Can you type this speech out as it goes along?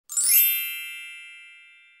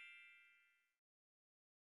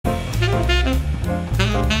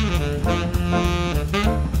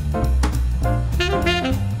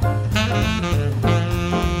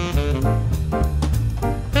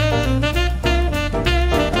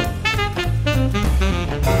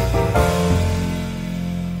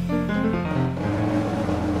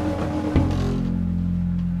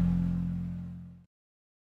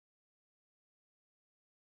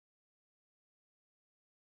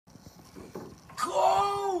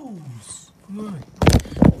But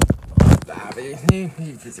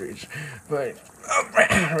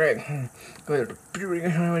right, go to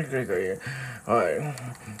the alright.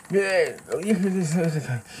 Yeah,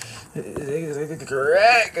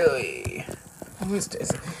 correctly. What's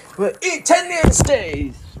this? But attendance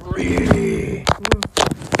days 3.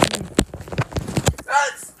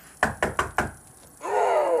 That's.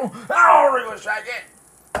 I'll rewind it.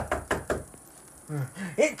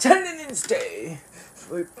 Attendance day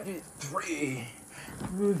 3.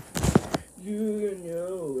 You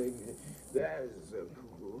know, that's a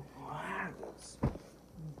cool.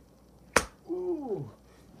 Ooh,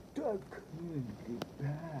 Doug couldn't get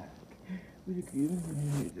back. We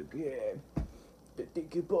could again. The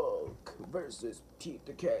Dinky Bug versus Pete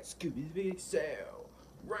the Cat Scooby Big Sale.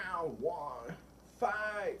 Round 1.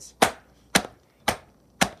 Fight.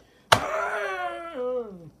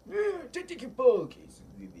 The Dinky Bug is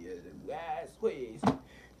the last place.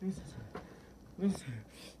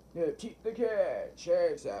 Pete the Cat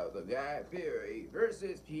checks out the Guy Fury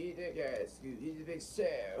versus Pete the Cat Scooby Big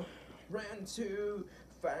Sale. Round 2.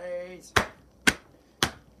 Fight.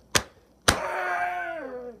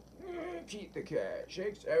 Pete the Cat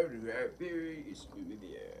shakes out of that very Scooby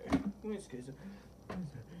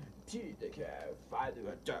Pete the Cat fighting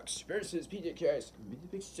the Ducks versus Pete the Cat Scooby the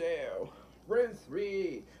Big Sale. Round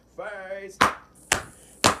 3. Fight.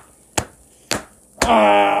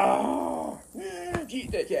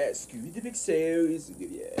 Pete the Cat Scooby the Big Sale is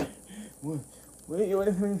Scooby. What do you want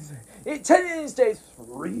to say? Attendance days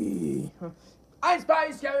 3. Ice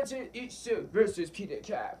Spice Skeleton each suit versus Peter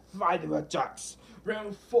Cat fighting the Ducks.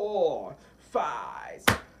 Round 4. Fight.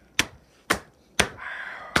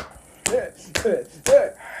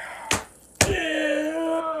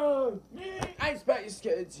 Ice Spice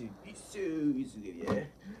Skeleton each suit.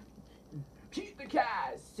 Pete the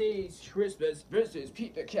Cat sees Christmas versus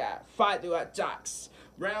Pete the Cat fighting the Ducks.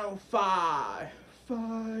 Round 5.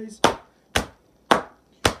 Fight.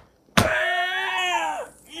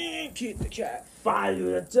 Pete the Cat fighting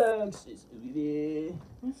the Ducks.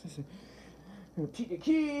 Pete the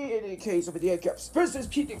Key in the case of the Hiccups versus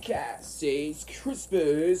Pete the Cat saves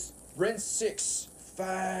Christmas. Round 6.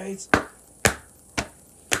 Fight.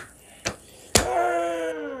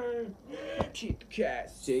 Pete the Cat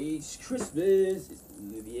saves Christmas.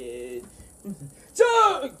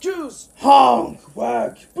 Dog, Goose, Honk,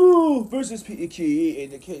 Whack, Boo versus Pete the Key in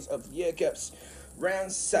the case of the Hiccups.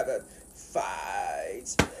 Round 7.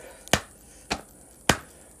 Fight.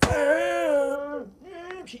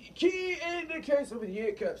 Key in the case of the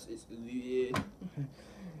Hiccups is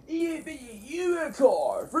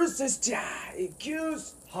Unicorn versus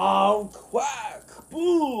Goose, Honk, Quack,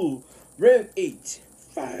 Boo. Round 8.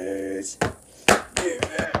 Fight.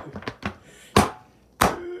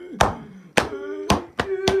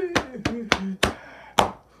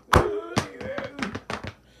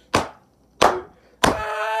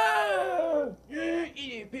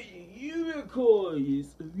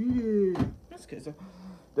 That's because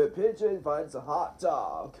the pigeon finds a hot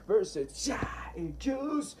dog versus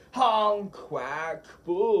Goose, Honk, Quack,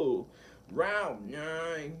 Boo. Round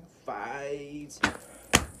 9. Fight.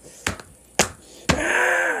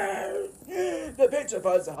 The pigeon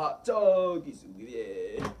finds a hot dog.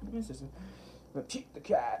 Pete the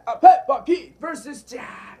Cat, a pet by Pete versus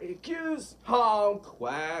Goose, Honk,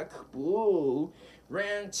 Quack, Boo.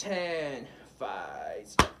 Round 10.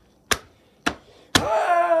 Fight.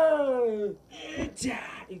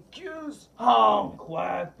 Goose, Honk,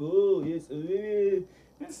 Quack, Boo. Yes,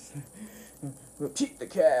 Pete the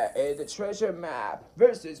Cat and the treasure map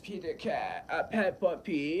versus Pete the Cat, a pet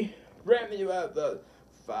puppy. Ram you out the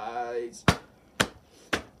fight.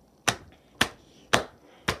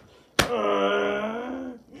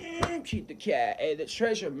 Pete the Cat and the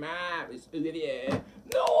treasure map is Olivia.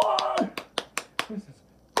 No one.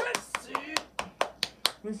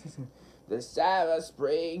 The Silver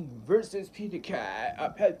Spring versus Pete the Cat, a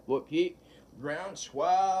pet puppy. Round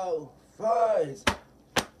 12. Fight.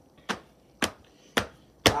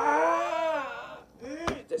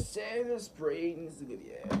 The Silver Springs.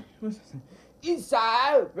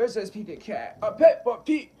 Inside versus Pete the Cat, a pet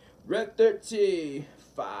puppy. Round 13.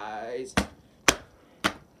 Fight.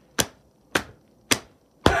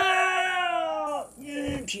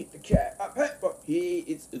 Pete the Cat, a pet puppy.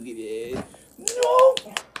 It's Olivia. No.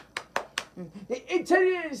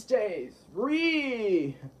 Attendance days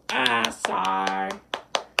 3. Sorry.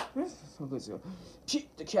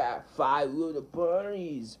 Pete the Cat, 5 little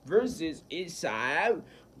bunnies versus Inside.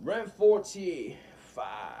 Round 40.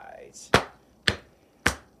 Fight.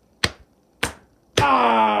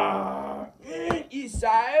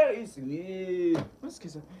 Inside is good.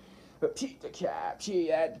 Peter Cat,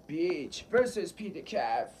 Pee at the beach versus Peter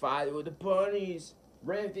Cat. Fight with the bunnies.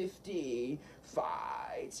 Round 50.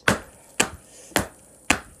 Fight.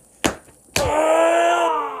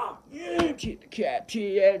 Peter Cat,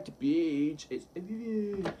 Pee at the beach.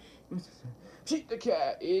 Peter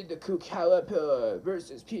Cat in the cool caterpillar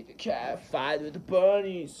versus Peter Cat. Fight with the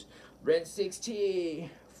bunnies. Round 60.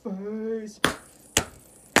 Fight.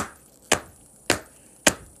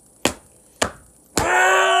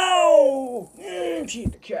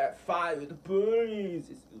 Peter Cat fight with the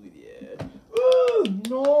bunnies. Oh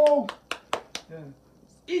no!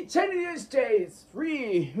 Independece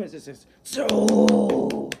 3.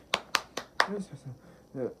 So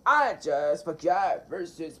I just forgot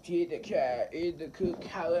versus Peter Cat in the cool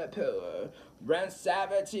caterpillar. Round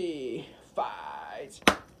 70. Fight.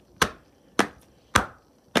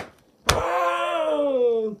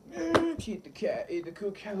 Oh! Peter Cat in the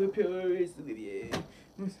cool caterpillar is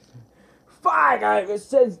Fight Guys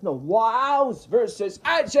says no Wilds versus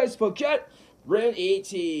I Just Forget. Round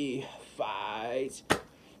 80. Fight.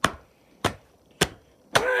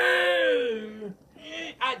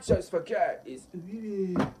 I Just Forget is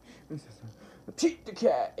Peter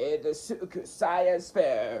Cat in the Circus Science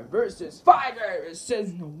Fair versus Fight Guys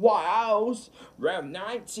says no Wilds. Round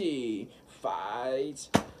 90. Fight.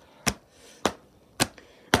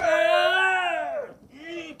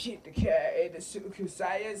 Peter Cat in the Circus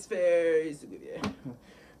Science Fair.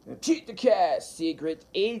 Peter Cat, Secret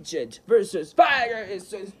Agent versus Fire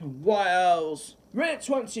is Wiles. Round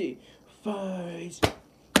 20. Fight.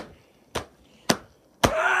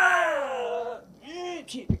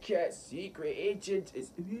 Peter Cat, Secret Agent is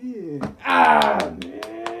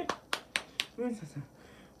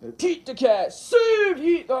Peter Cat, Save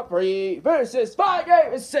Ye the Brave versus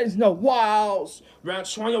Fire is no Wiles.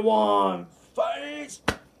 Round 21. Fight.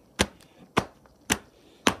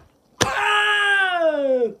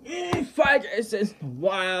 Fight against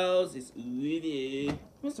Wiles is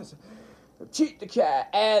Peter Cat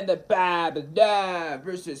and the Babylon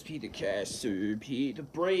versus Peter Cat, Sir Peter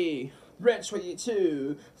Brave. Round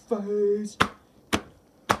 22. Fight.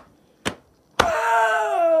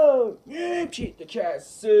 Peter Cat,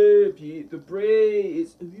 Sir Peter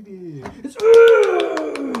Brave.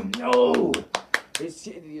 No. It's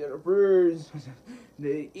the other birds.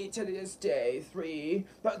 The Independence Day 3.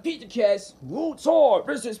 But Peter Cat's Roots Sword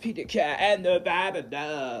versus Peter Cat and the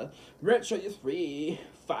Babylon. Round 23.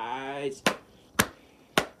 Fight.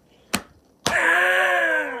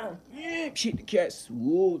 Peter Cat's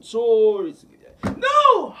Roots Sword.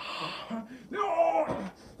 No! No!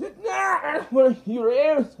 What are your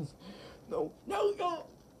ears? No, no, no.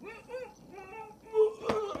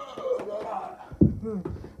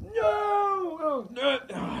 No! No!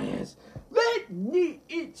 Yes. Let me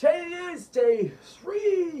Independence Day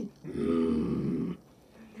 3.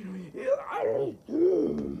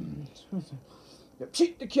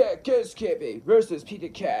 Peter Cat, Ghost Cabbie versus Peter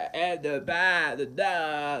Cat and the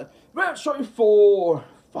Bad. Round 24.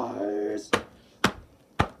 Fires.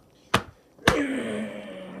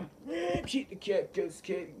 Peter Cat, Ghost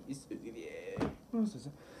Cabbie is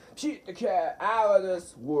Peter Cat out of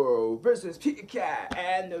this world versus Peter Cat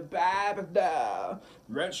and the Babylon.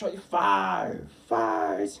 Round 25.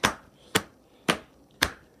 Fight.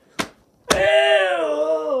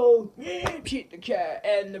 Peter Cat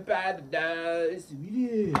and the Babylon.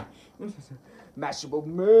 Mashable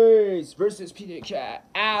Maze versus Peter Cat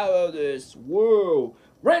out of this world.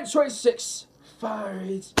 Round 26.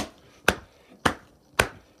 Fight.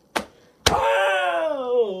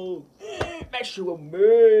 Mashable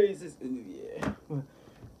Maze is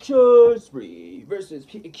Cursory versus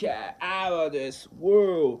Peter Cat out of this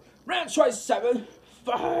world. Round 27.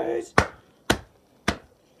 Fight.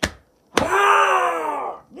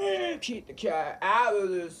 Peter Cat out of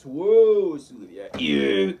this world.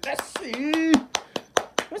 Yeah, let's see.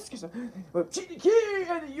 Peter Cat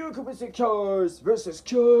and the Unicorns and Cars versus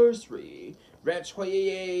Cursory. Round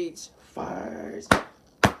 28. Fight.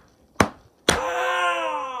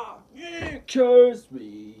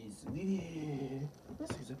 Cursory's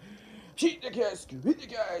Peter Cat, Peter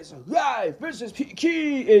Guys Live versus Peter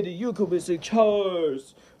Cat and the Unicorns and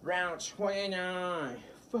Cars. Round 29.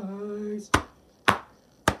 Fight.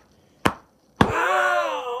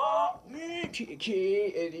 Peter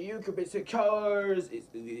Cat and the Unicorns and Cars is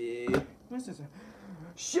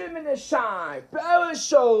Shimmin' and Shine Power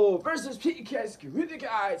Show versus Peter Cat, Peter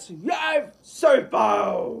Guys Live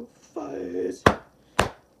Survival. Fight.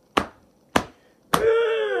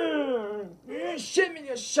 Show me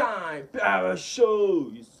your shine, power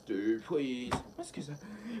show, please. Let's go.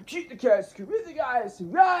 Pete the Cat, with the guys,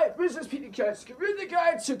 right? Business Pete the Cat, with the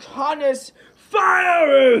guy to harness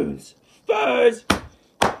firearms first.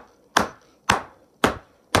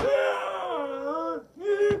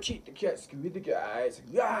 Pete the Cat, with the guys,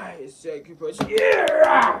 say goodbye.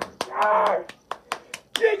 Yeah!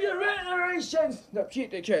 Generations! Now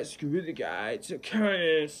Pete the Cat, with the guy to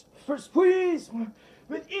harness first, please.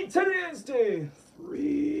 With Independence Day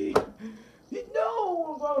 3.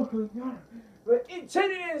 No, but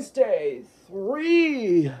Independence Day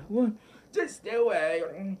 3. Just the way.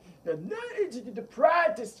 Not into the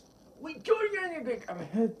practice. We going on a big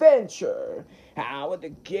adventure. How would the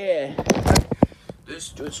get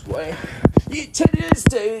this way? Independence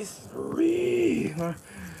Day 3.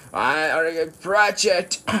 I already got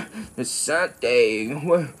project. It's Sunday.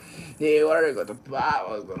 They already got the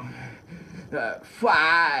Bible.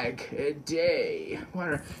 Flag a day.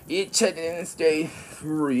 Independence Day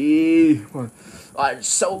 3. I'm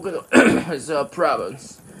so good. It's a problem.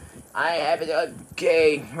 I have it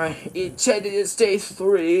again. Independence Day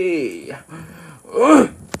 3.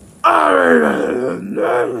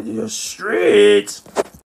 The streets.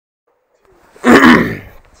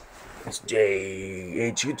 It's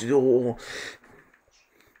day 82.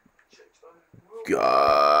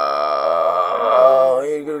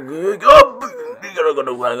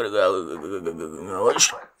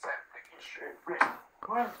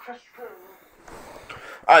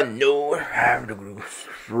 I know how to go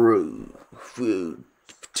through food.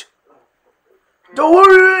 Don't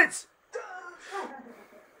worry,